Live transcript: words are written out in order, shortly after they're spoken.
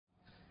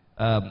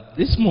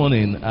This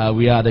morning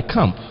we are at the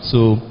camp,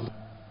 so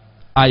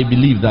I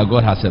believe that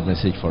God has a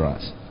message for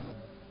us.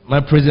 My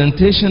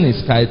presentation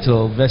is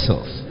titled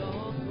Vessels.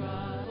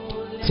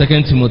 2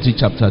 Timothy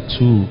chapter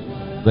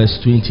 2 verse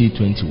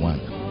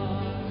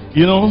 20-21.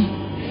 You know,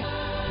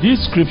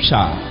 this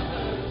scripture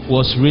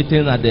was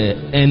written at the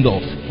end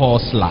of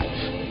Paul's life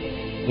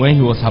when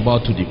he was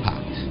about to depart.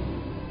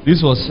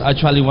 This was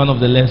actually one of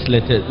the last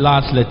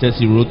letters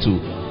he wrote to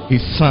his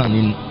son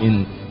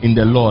in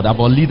the Lord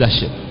about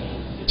leadership,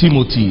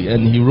 Timothy.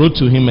 And he wrote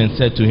to him and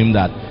said to him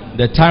that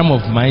the time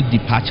of my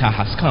departure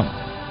has come.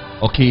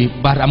 Okay,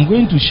 but I'm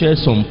going to share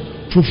some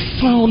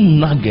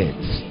profound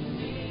nuggets.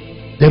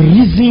 The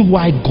reason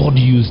why God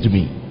used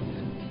me,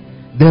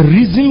 the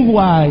reason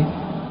why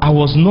I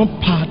was not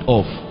part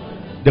of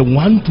the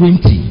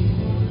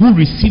 120 who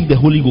received the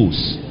Holy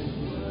Ghost,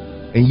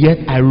 and yet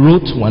I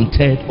wrote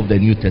 1/3 of the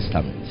New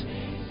Testament.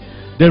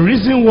 The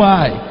reason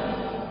why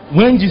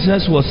when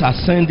Jesus was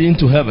ascending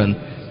to heaven,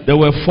 there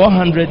were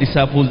 400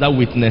 disciples that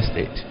witnessed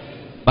it,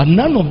 but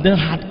none of them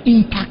had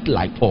impact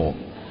like Paul.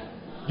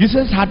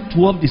 Jesus had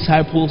 12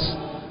 disciples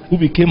who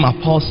became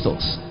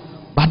apostles,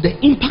 but the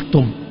impact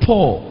of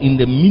Paul in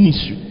the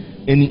ministry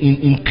and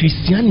in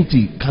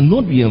Christianity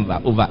cannot be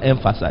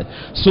overemphasized.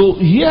 So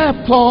here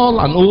Paul,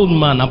 an old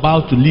man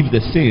about to leave the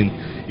scene,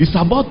 is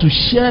about to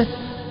share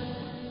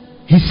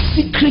his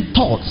secret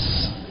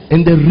thoughts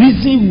and the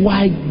reason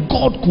why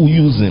God could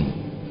use him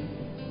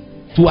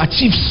to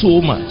achieve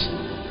so much.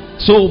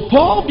 So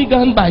Paul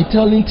began by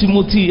telling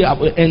Timothy,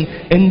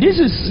 and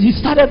he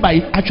started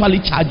by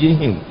actually charging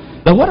him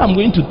that what I'm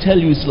going to tell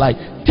you is like,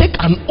 take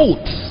an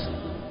oath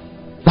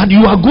that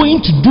you are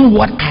going to do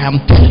what I am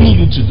telling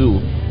you to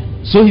do.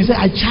 So he said,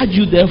 I charge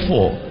you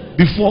therefore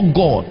before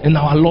God and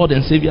our Lord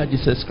and Savior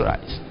Jesus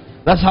Christ.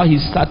 That's how he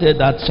started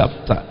that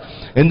chapter.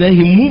 And then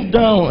he moved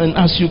down, and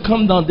as you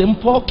come down, then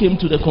Paul came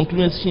to the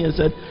conclusion and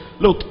said,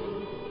 look,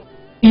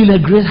 in a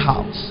great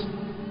house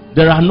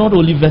there are not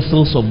only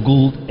vessels of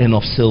gold and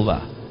of silver,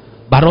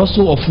 but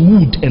also of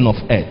wood and of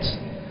earth,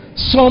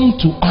 some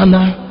to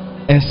honor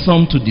and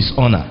some to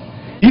dishonor.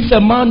 If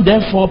a man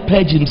therefore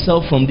purge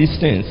himself from these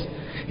things,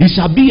 he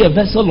shall be a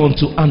vessel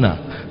unto honor,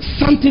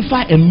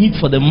 sanctified and meet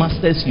for the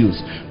master's use,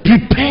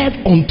 prepared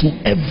unto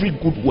every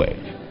good work.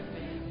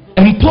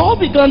 And Paul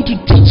began to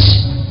teach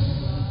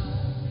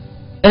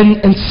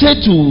and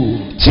said to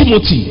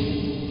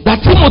Timothy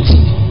that, Timothy,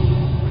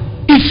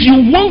 if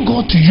you want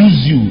God to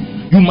use you,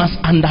 you must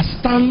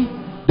understand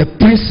the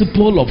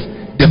principle of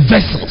the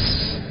vessels.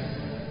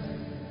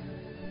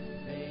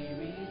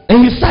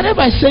 And he started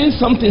by saying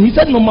something. He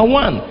said, number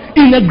one,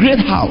 in a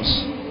great house.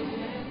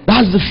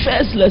 That's the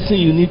first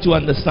lesson you need to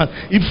understand.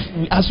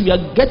 As we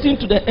are getting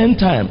to the end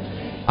time,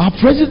 our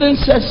president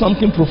said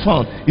something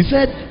profound. He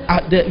said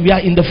we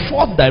are in the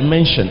 4th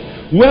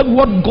dimension, where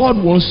what God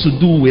wants to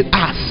do with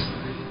us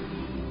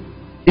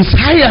is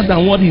higher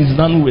than what he's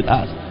done with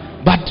us,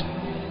 but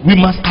we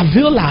must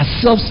avail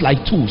ourselves like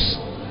tools.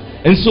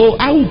 And so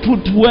I will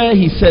put where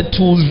he said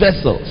tools,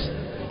 vessels,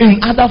 in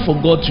order for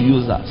God to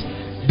use us.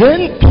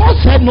 Then Paul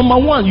said, number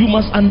one, you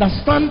must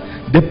understand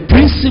the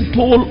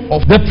principle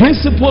of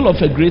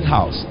a great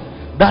house,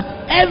 that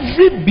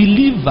every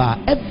believer,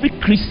 every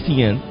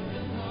Christian,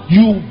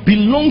 you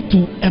belong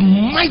to a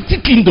mighty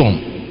kingdom.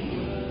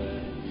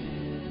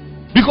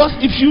 Because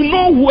if you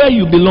know where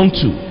you belong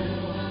to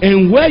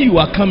and where you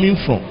are coming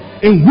from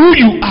and who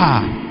you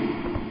are,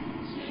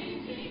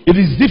 it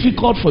is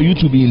difficult for you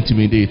to be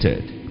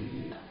intimidated.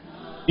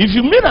 If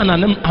you meet an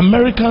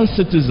American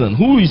citizen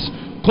who is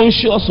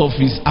conscious of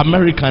his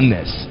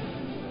Americanness,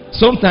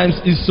 sometimes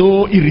it's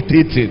so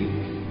irritating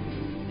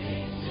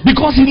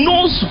because he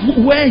knows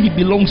where he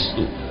belongs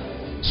to.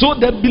 So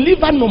the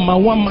believer number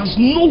one must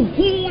know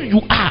who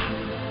you are.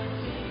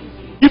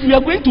 If we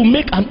are going to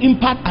make an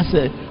impact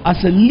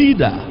as a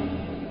leader,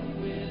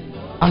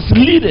 as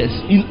leaders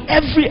in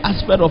every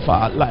aspect of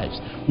our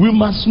lives, we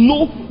must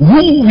know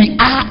who we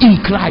are in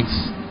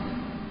Christ.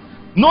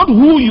 Not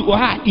who you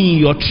are in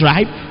your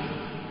tribe,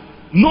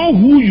 not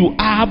who you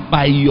are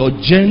by your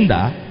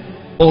gender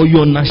or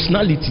your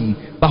nationality,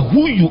 but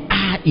who you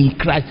are in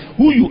Christ,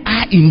 who you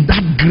are in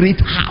that great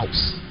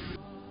house.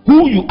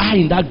 Who you are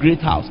in that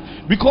great house.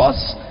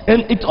 Because,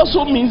 and it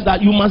also means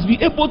that you must be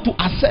able to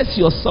assess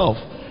yourself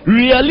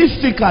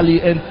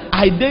realistically and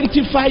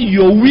identify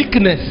your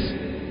weakness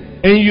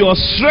and your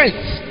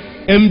strengths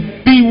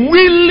and be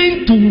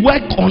willing to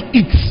work on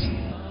it.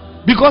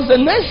 Because the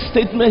next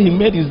statement he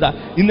made is that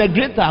in a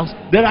great house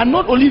there are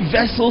not only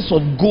vessels of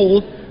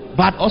gold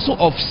but also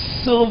of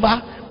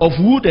silver, of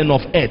wood and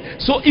of earth.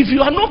 So if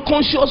you are not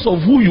conscious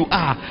of who you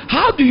are,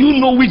 how do you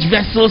know which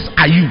vessels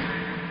are you?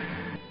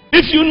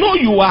 If you know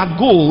you are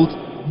gold,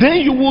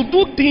 then you will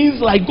do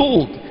things like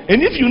gold.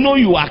 And if you know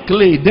you are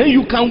clay, then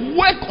you can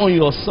work on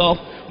yourself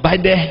by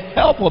the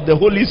help of the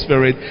Holy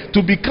Spirit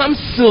to become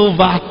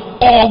silver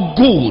or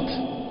gold.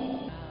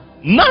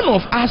 None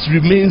of us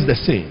remains the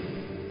same.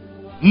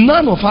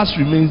 None of us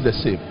remains the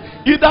same.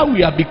 Either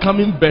we are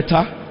becoming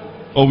better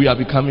or we are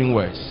becoming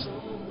worse.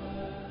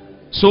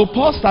 So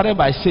Paul started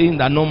by saying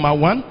that number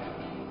one,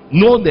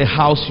 Know the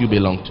house you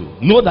belong to.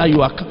 Know that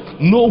you are,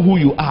 know who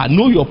you are,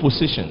 know your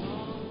position.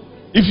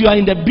 If you are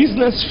in the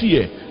business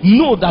sphere,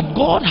 know that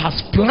God has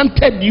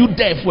planted you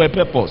there for a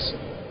purpose,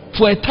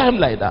 for a time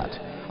like that.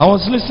 I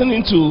was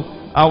listening to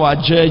our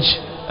judge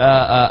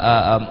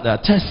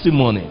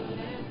testimony,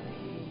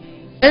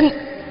 and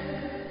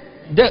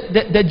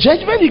the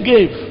judgment he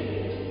gave,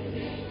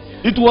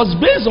 it was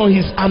based on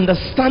his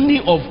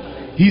understanding of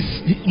his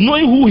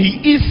knowing who he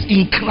is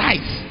in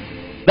Christ,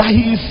 that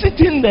he is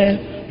sitting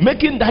there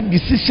making that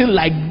decision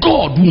like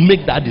God will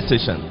make that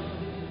decision.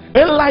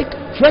 And like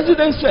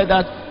President said,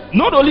 that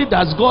not only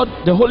does God,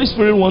 the Holy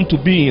Spirit, want to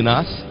be in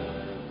us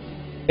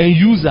and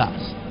use us,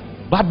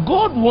 but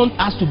God wants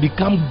us to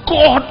become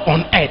God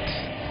on earth.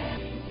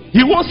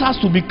 He wants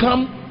us to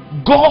become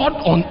God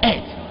on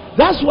earth.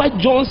 That's why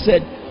John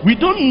said, we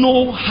don't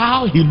know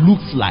how he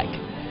looks like,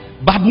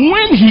 but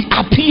when he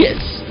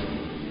appears,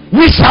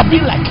 we shall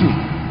be like him.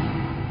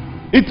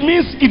 It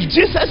means if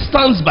Jesus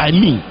stands by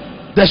me,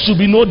 there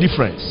should be no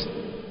difference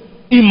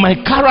in my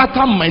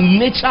character, my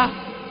nature,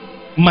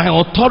 my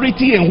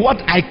authority, and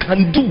what I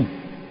can do.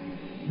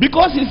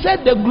 Because he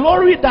said, the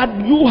glory that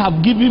you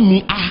have given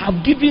me, I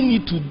have given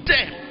it to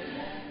them.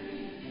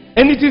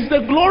 And it is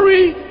the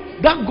glory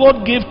that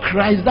God gave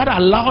Christ that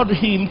allowed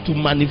him to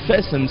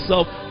manifest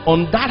himself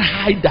on that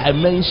high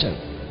dimension.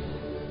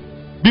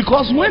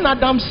 Because when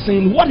Adam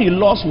sinned, what he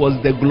lost was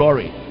the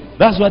glory.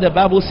 That's why the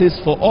Bible says,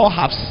 for all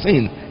have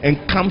sinned and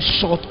come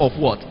short of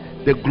what?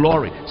 The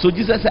glory. So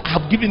Jesus said, I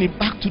have given it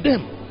back to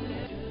them.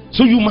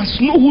 So you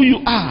must know who you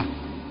are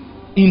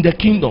in the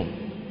kingdom.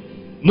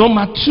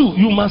 Number two,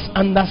 you must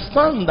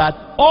understand that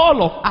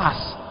all of us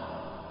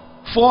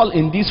fall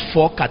in these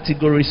four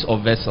categories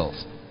of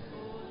vessels.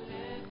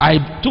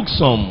 I took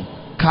some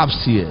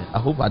cups here.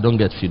 I hope I don't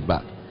get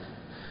feedback.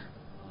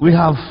 We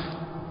have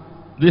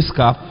this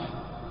cup.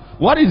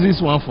 What is this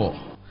one for?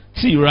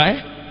 Tea, right?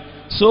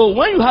 So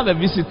when you have a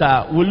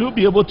visitor, will you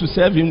be able to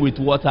serve him with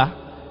water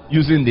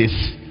using this?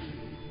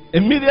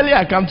 Immediately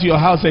I come to your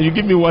house and you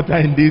give me water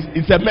in this.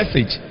 It's a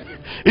message.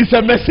 It's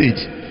a message.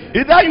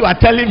 Either you are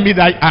telling me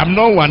that I'm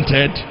not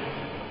wanted.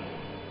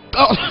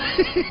 Oh,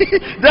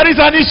 there is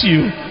an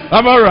issue.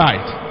 Am I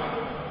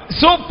right?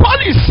 So Paul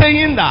is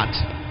saying that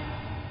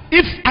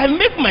if I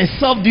make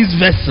myself this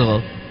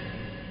vessel,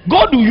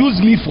 God will use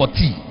me for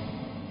tea.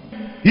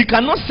 He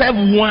cannot serve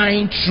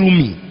wine through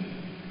me.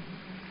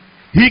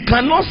 He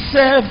cannot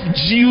serve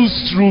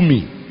juice through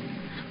me.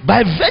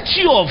 By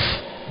virtue of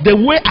the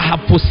way I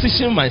have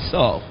positioned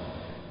myself,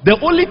 the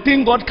only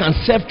thing God can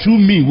serve through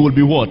me will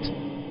be what?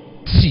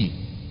 Tea.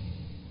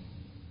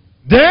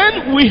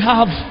 Then we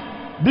have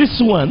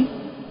this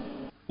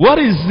one. What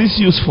is this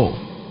used for?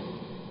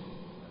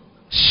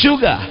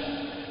 Sugar.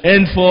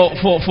 And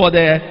for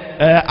the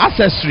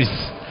accessories,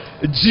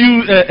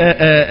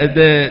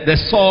 the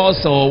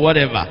sauce or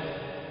whatever.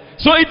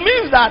 So it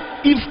means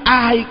that if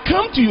I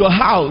come to your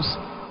house,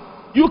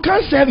 you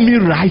can't serve me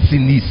rice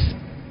in this,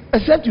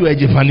 except you are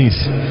Japanese.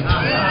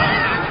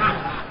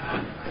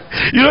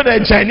 You know,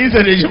 the Chinese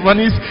and the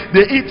Japanese,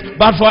 they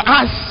eat, but for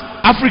us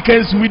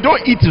Africans, we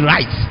don't eat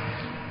rice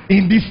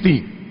in this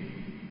thing.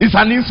 It's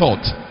an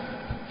insult.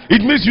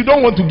 It means you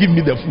don't want to give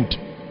me the food.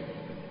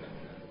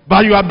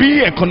 But you are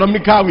being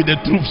economical with the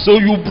troops. So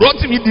you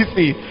brought me this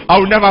thing. I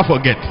will never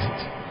forget it.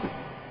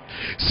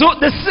 So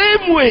the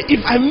same way,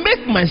 if I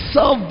make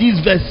myself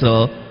this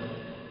vessel,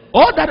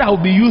 all that I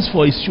will be used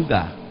for is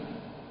sugar.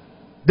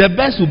 The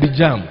best will be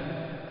jam.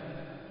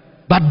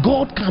 But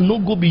God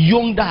cannot go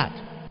beyond that.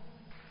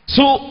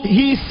 So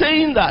he is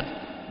saying that.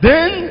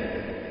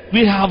 Then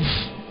we have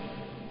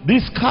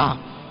this cup.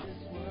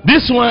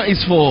 This one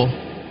is for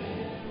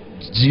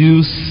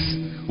juice,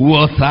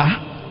 water.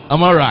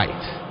 Am I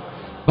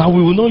right? But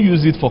we will not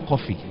use it for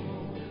coffee.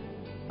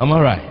 Am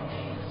I right?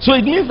 So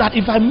it means that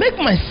if I make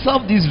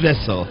myself this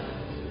vessel,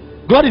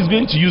 God is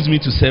going to use me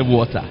to serve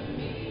water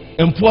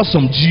and pour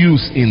some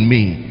juice in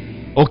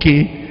me.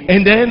 Okay?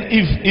 And then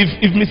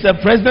if Mr.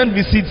 President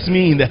visits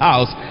me in the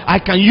house, I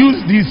can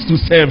use this to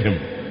serve him.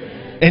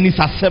 And it's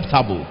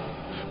acceptable.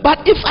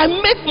 But if I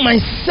make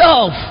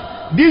myself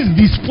this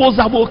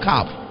disposable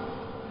cup,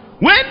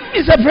 when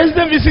Mr.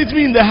 President visits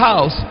me in the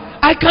house,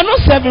 I cannot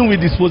serve him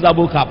with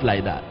disposable cup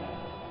like that.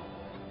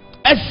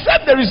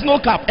 Except there is no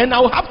cup, and I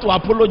will have to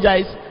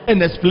apologize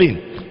and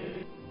explain.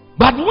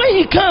 But when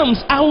he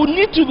comes, I will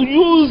need to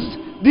use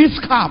this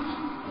cup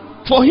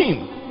for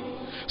him.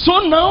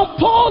 So now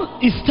Paul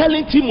is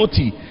telling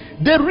Timothy,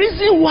 the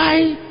reason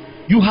why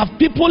you have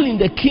people in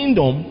the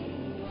kingdom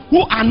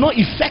who are not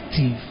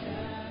effective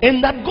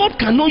and that God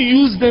cannot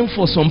use them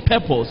for some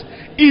purpose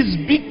is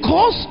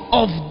because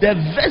of the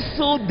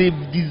vessel they've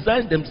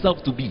designed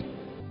themselves to be.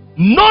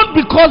 Not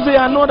because they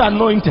are not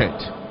anointed.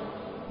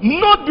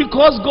 Not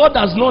because God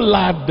does not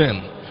love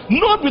them.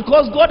 Not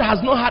because God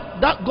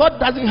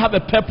doesn't have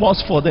a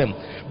purpose for them.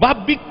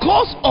 But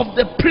because of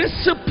the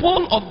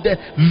principle of the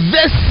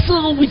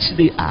vessel which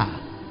they are.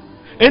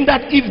 And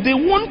that if they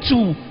want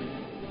to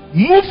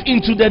move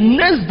into the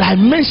next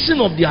dimension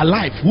of their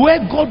life,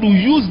 where God will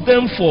use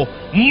them for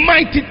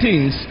mighty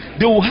things,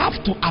 they will have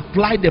to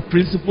apply the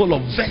principle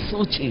of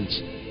vessel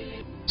change.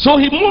 So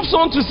he moves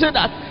on to say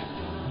that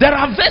there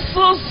are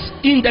vessels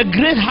in the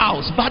great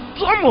house, but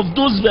some of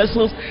those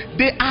vessels,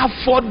 they are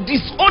for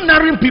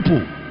dishonoring people.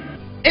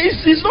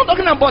 He's not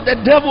talking about the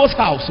devil's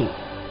house.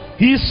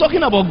 He is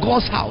talking about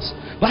God's house.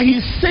 But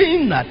he's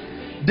saying that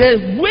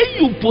the way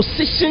you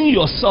position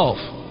yourself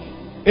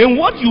and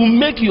what you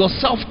make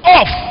yourself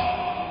of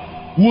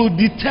will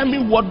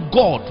determine what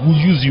God will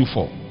use you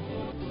for.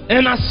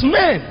 And as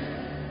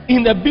men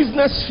in the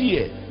business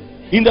sphere,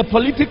 in the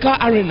political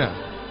arena,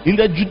 in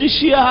the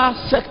judicial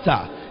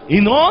sector,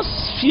 in all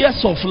spheres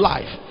of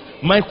life,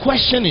 my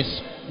question is,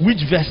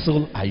 which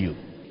vessel are you?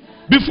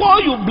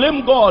 Before you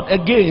blame God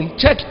again,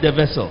 check the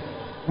vessel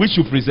which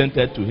you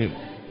presented to him.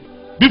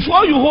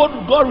 Before you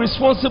hold God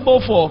responsible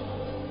for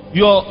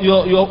your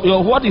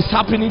what is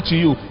happening to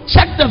you,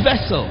 check the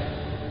vessel.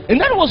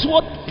 And that was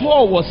what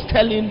Paul was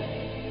telling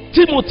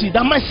Timothy,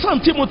 that my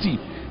son Timothy,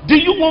 do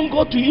you want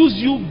God to use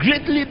you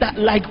greatly, that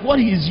like what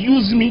he's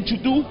used me to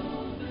do?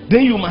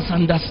 Then you must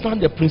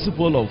understand the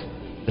principle of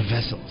the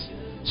vessels.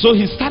 So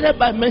he started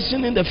by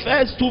mentioning the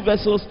first two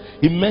vessels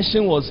he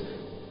mentioned was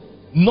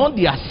not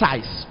their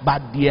size,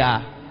 but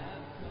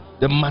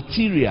the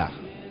material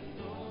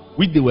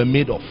which they were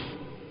made of.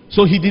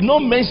 So he did not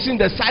mention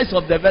the size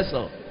of the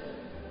vessel,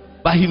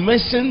 but he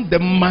mentioned the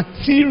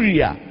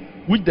material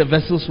which the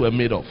vessels were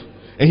made of.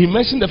 And he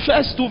mentioned the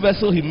first two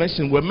vessels he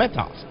mentioned were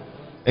metals.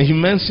 And he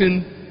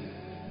mentioned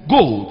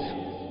gold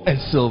and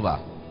silver.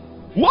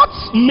 What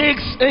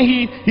makes, and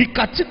he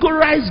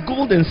categorized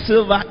gold and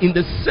silver in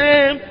the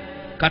same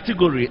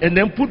category, and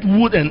then put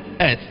wood and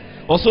earth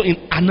also in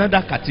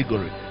another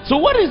category. So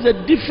what is the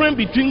difference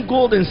between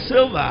gold and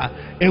silver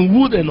and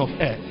wood and of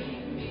earth?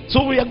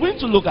 So we are going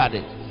to look at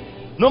it.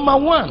 Number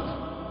one,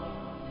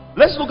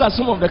 let's look at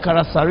some of the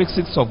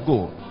characteristics of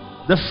gold.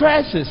 The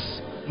first is,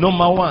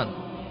 number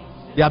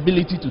one, the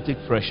ability to take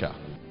pressure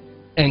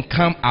and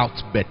come out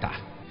better.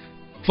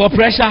 For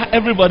pressure,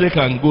 everybody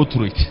can go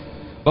through it.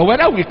 But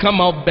whether we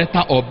come out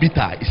better or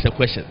bitter is a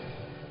question.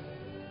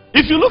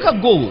 If you look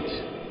at gold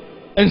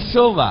and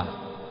silver,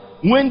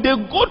 when they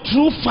go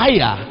through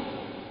fire,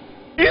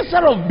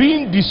 instead of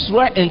being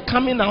destroyed and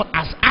coming out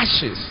as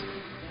ashes,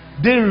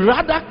 they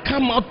rather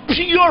come out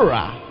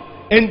purer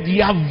and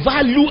their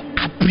value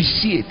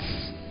appreciates.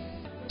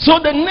 So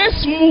the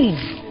next move,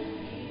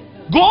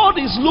 God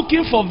is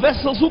looking for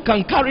vessels who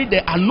can carry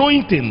the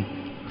anointing,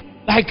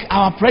 like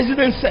our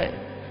president said.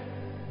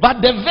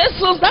 But the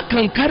vessels that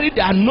can carry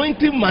the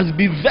anointing must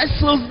be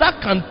vessels that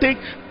can take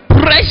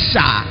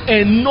pressure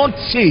and not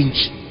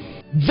change.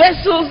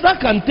 Vessels that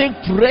can take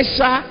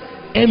pressure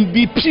and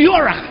be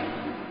purer.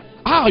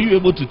 How are you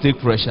able to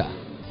take pressure?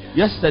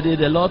 Yesterday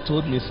the Lord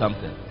told me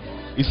something.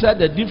 He said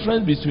the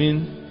difference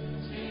between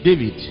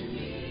David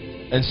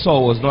and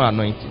Saul was not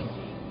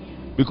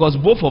anointing, because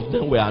both of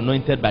them were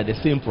anointed by the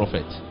same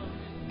prophet.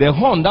 The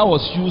horn that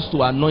was used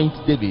to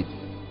anoint David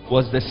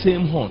was the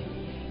same horn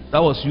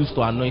that was used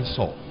to anoint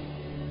Saul.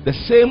 The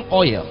same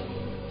oil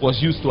was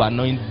used to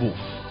anoint both,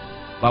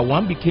 but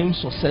one became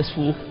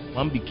successful,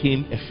 one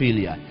became a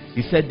failure.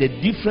 He said the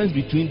difference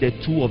between the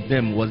two of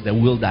them was the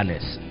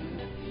wilderness.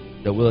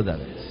 The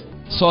wilderness.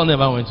 Saul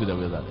never went to the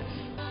wilderness.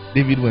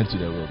 David went to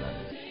the wilderness.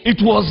 It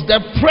was the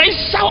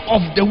pressure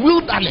of the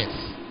wilderness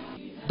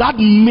that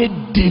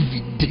made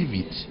David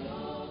David.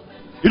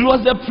 It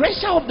was the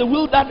pressure of the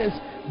wilderness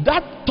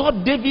that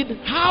taught David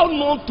how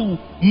not to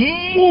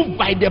move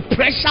by the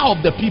pressure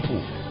of the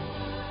people.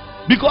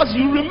 Because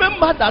you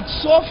remember that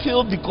Saul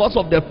failed because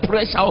of the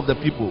pressure of the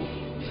people.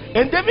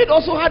 And David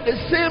also had the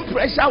same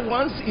pressure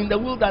once in the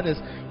wilderness,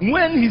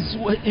 when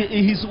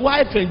his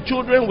wife and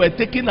children were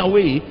taken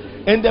away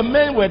and the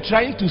men were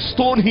trying to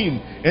stone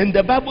him. And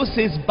the Bible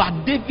says,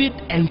 but David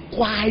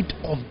inquired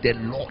of the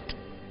Lord.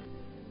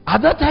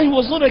 At that time he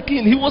was not a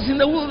king, he was in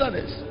the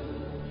wilderness.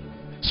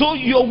 So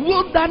your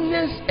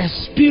wilderness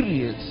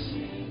experience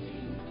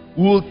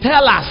will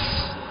tell us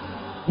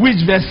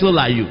which vessel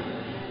are you.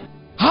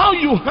 How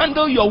you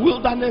handle your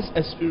wilderness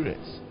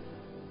experience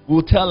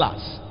will tell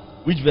us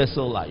which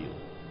vessel are you.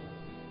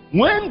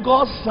 When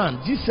God's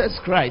Son, Jesus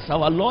Christ,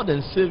 our Lord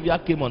and Savior,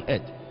 came on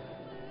earth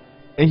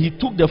and he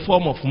took the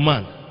form of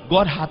man,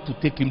 God had to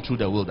take him through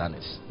the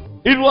wilderness.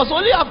 It was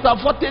only after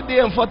 40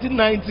 days and 40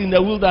 nights in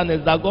the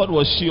wilderness that God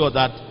was sure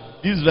that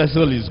this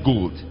vessel is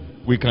good,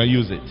 we can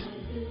use it.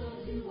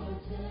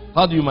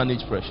 How do you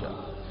manage pressure?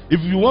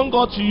 If you want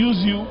God to use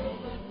you,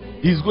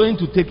 he's going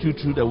to take you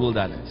through the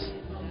wilderness.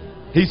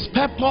 His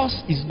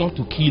purpose is not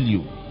to kill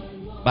you,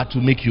 but to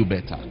make you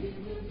better.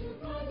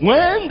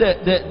 When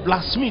the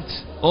blacksmith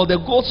or the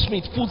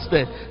goldsmith puts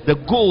the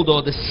gold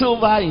or the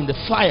silver in the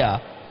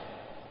fire,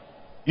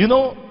 you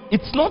know,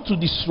 it's not to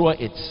destroy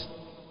it,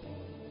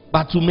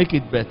 but to make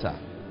it better.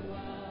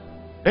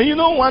 And you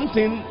know one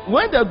thing,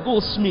 when the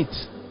goldsmith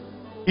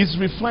is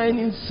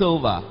refining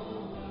silver,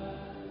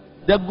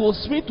 the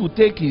goldsmith will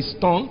take his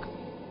tongue,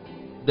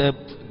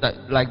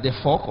 like the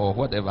fork or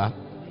whatever,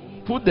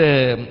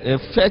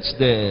 fetch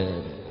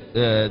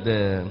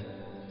the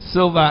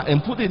silver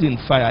and put it in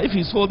fire. If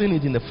he's holding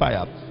it in the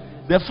fire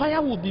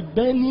will be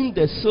burning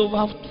the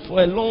silver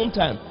for a long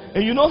time.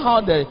 And you know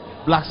how the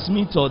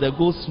blacksmith or the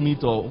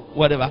goldsmith or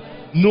whatever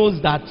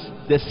knows that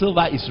the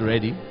silver is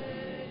ready?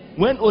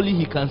 When only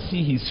he can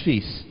see his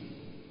face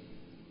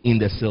in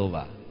the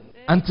silver.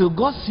 Until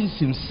God sees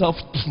himself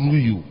through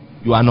you,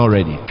 you are not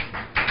ready.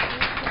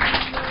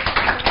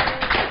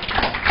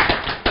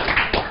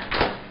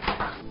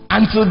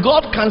 Until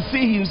God can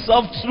see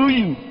himself through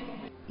you,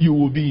 you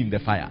will be in the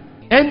fire.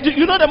 And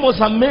you know the most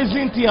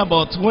amazing thing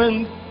about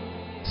when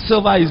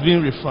silver is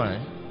being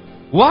refined?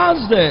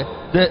 Whilst the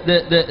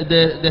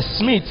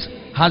smith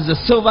has the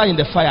silver in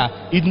the fire,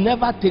 it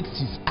never takes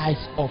his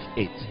eyes off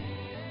it.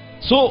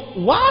 So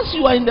whilst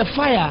you are in the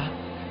fire,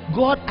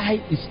 God's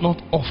eye is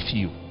not off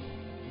you.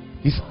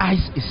 His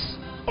eyes is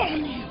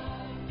on you,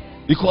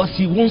 because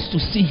he wants to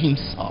see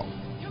himself.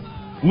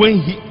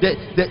 When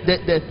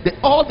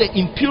all the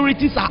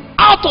impurities are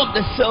out of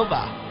the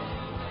silver,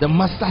 the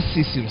master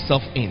sees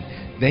himself in.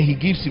 Then he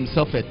gives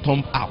himself a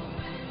thumb up.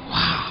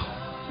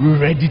 Wow,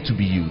 ready to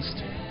be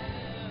used.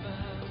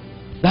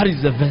 That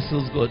is the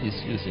vessels God is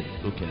using,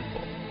 looking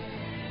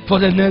for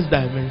the next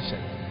dimension.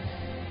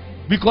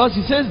 Because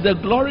he says the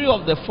glory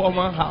of the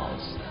former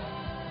house,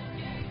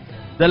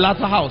 the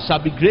latter house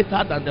shall be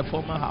greater than the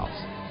former house.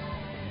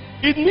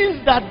 It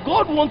means that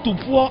God wants to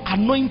pour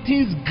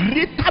anointings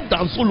greater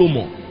than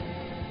Solomon.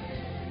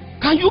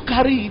 Can you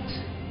carry it?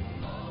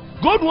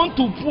 God wants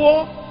to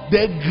pour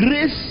the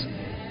grace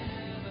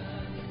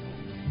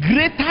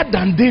greater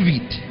than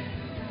David.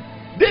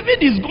 David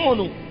is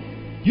gone.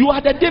 You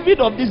are the David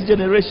of this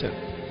generation.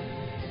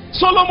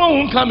 Solomon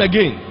won't come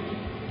again.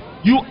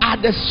 You are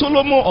the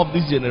Solomon of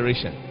this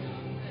generation.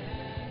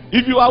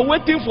 If you are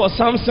waiting for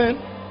Samson,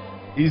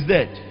 he's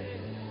dead.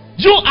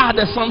 You are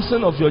the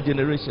Samson of your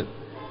generation.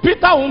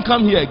 Peter won't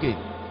come here again.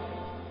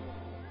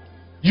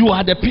 You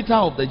are the Peter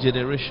of the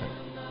generation.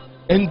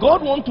 And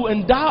God wants to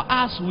endow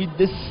us with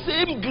the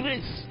same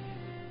grace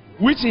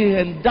which he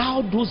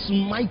endowed those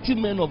mighty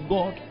men of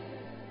God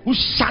who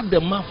shut the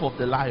mouth of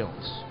the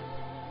lions.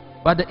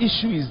 But the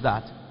issue is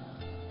that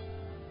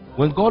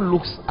when God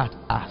looks at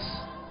us,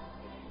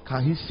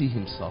 can he see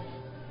himself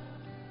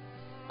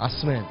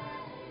as men?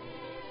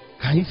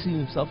 Can he see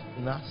himself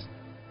in us?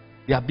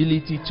 The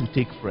ability to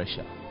take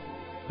pressure.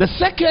 The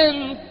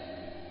second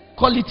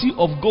quality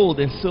of gold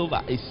and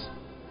silver is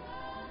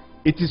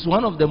it is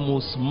one of the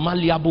most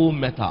malleable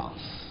metals.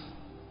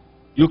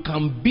 You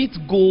can beat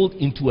gold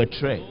into a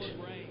thread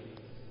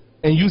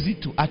and use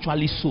it to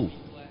actually sew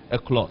a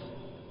cloth.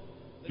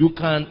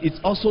 It's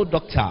also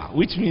ductile,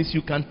 which means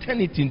you can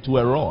turn it into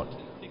a rod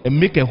and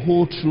make a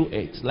hole through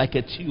it like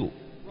a tube.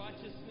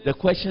 The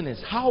question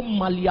is, how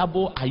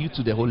malleable are you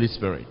to the Holy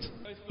Spirit?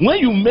 When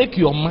you make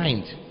your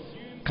mind,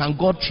 can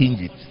God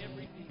change it?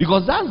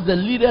 Because that's the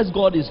leaders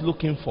God is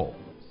looking for.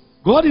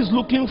 God is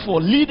looking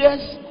for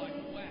leaders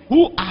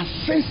who are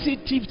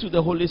sensitive to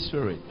the Holy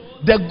Spirit.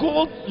 The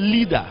gold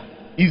leader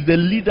is the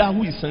leader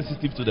who is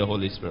sensitive to the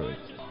Holy Spirit.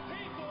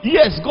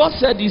 Yes, God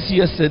said this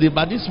yesterday,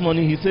 but this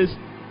morning he says,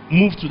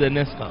 move to the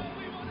next camp.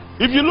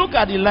 If you look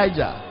at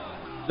Elijah,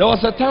 there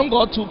was a time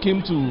God took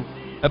him to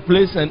a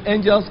place and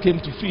angels came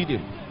to feed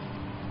him.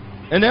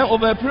 And then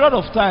over a period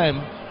of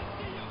time,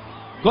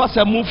 God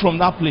said, move from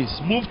that place,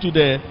 move to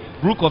the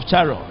brook of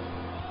Charon.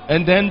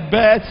 And then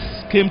birds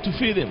came to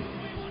feed him.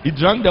 He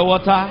drank the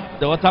water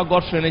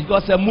got finished.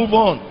 God said, move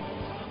on.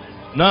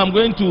 Now I'm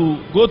going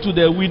to go to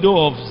the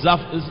widow of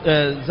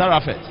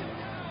Zarephath.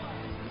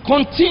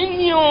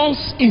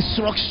 Continuous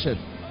instruction.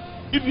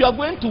 If you are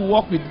going to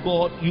walk with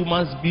God, you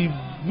must be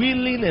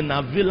willing and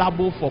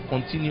available for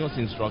continuous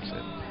instruction.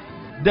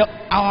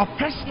 Our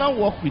personal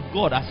walk with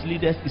God as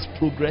leaders is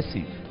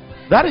progressive.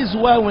 That is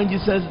why when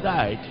Jesus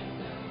died,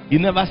 he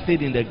never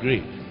stayed in the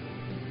grave.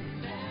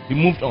 He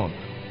moved on.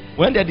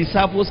 When the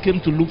disciples came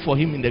to look for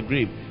him in the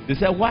grave, they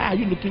said, why are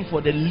you looking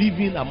for the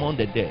living among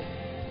the dead?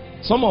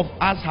 Some of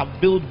us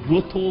have built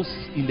grottos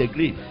in the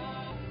grave.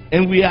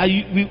 And we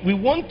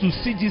want to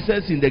see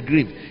Jesus in the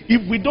grave.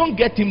 If we don't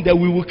get him there,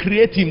 we will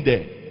create him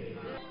there.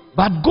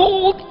 But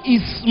gold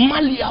is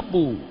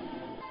malleable.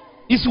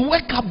 It's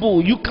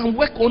workable. You can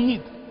work on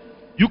it.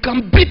 You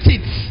can beat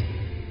it.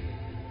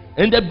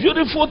 And the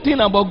beautiful thing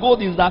about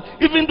gold is that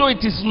even though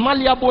it is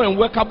malleable and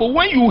workable,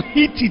 when you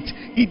hit it,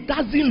 it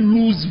doesn't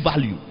lose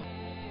value.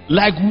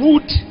 Like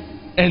wood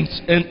and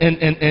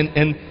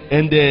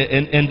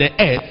the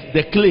earth,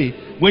 the clay,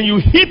 when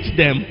you hit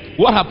them,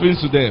 what happens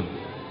to them?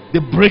 They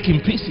break in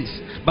pieces.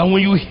 But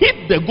when you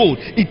hit the gold,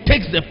 it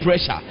takes the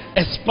pressure,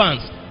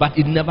 expands, but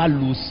it never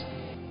loses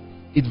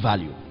its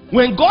value.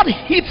 When God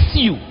hits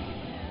you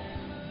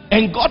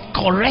and God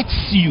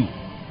corrects you,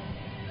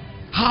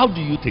 how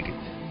do you take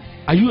it?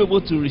 Are you able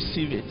to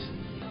receive it?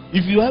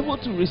 If you are able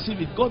to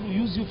receive it, God will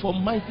use you for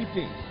mighty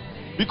things.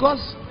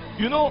 Because,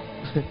 you know,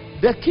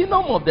 the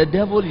kingdom of the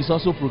devil is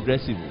also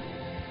progressive.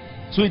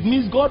 So it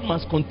means God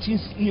must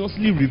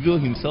continuously reveal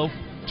himself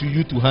to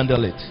you to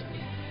handle it.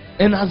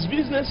 And as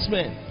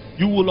businessmen,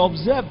 you will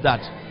observe that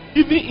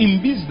Even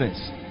in business,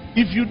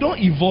 if you don't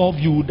evolve,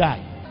 you will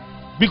die.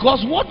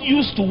 Because what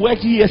used to work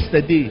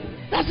yesterday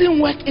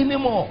doesn't work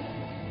anymore.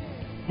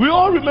 We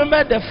all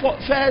remember the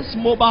first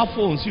mobile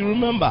phones. You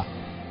remember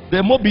the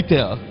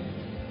Mobitel,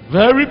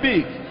 very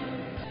big.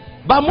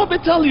 But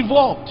Mobitel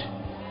evolved.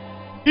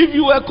 If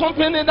you were a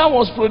company that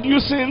was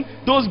producing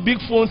those big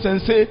phones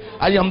and say,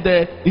 I am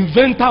the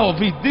inventor of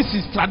it, this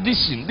is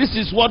tradition, this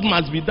is what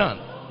must be done,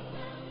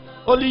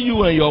 only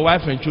you and your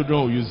wife and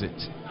children will use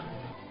it.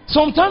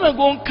 Some time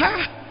ago,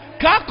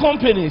 car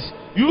companies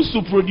used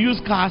to produce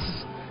cars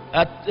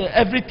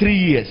every 3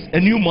 years. A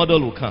new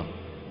model will come.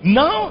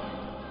 Now,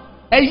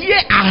 a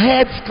year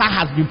ahead, car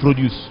has been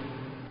produced.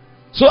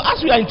 So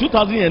as we are in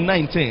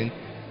 2019,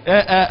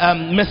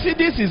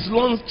 Mercedes is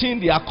launching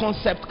their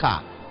concept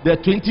car, the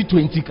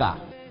 2020 car.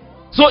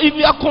 So if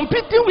you are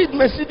competing with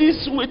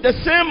Mercedes with the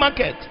same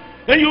market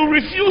and you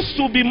refuse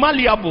to be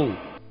malleable,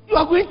 you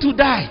are going to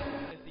die.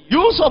 You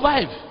will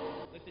survive.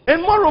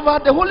 And moreover,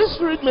 the Holy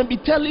Spirit may be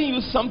telling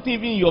you something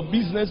in your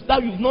business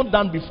that you've not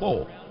done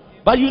before.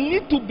 But you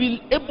need to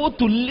be able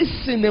to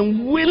listen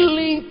and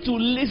willing to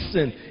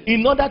listen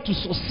in order to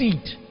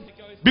succeed.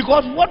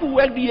 Because what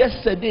worked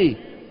yesterday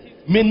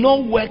may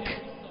not work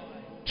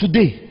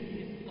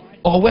today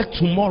or work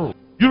tomorrow.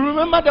 You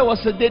remember there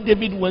was a day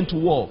David went to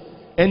war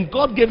and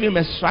God gave him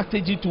a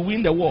strategy to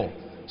win the war.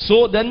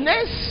 So the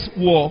next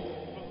war,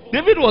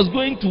 David was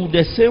going to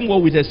the same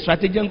war with a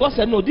strategy, and God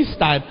said, no, this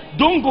time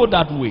don't go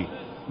that way.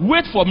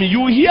 Wait for me.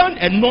 You will hear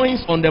a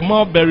noise on the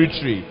mulberry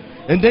tree,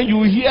 and then you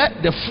will hear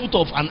the foot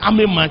of an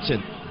army marching.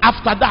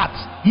 After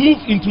that, move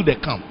into the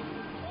camp.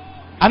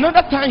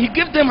 Another time, he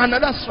gave them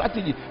another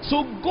strategy.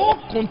 So God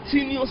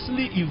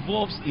continuously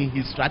evolves in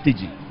his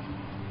strategy,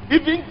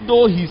 even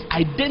though his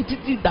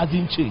identity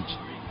doesn't change.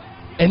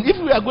 And if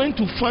we are going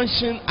to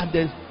function at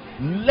the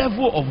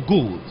level of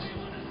gold,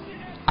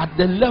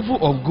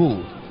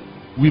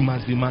 we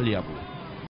must be malleable.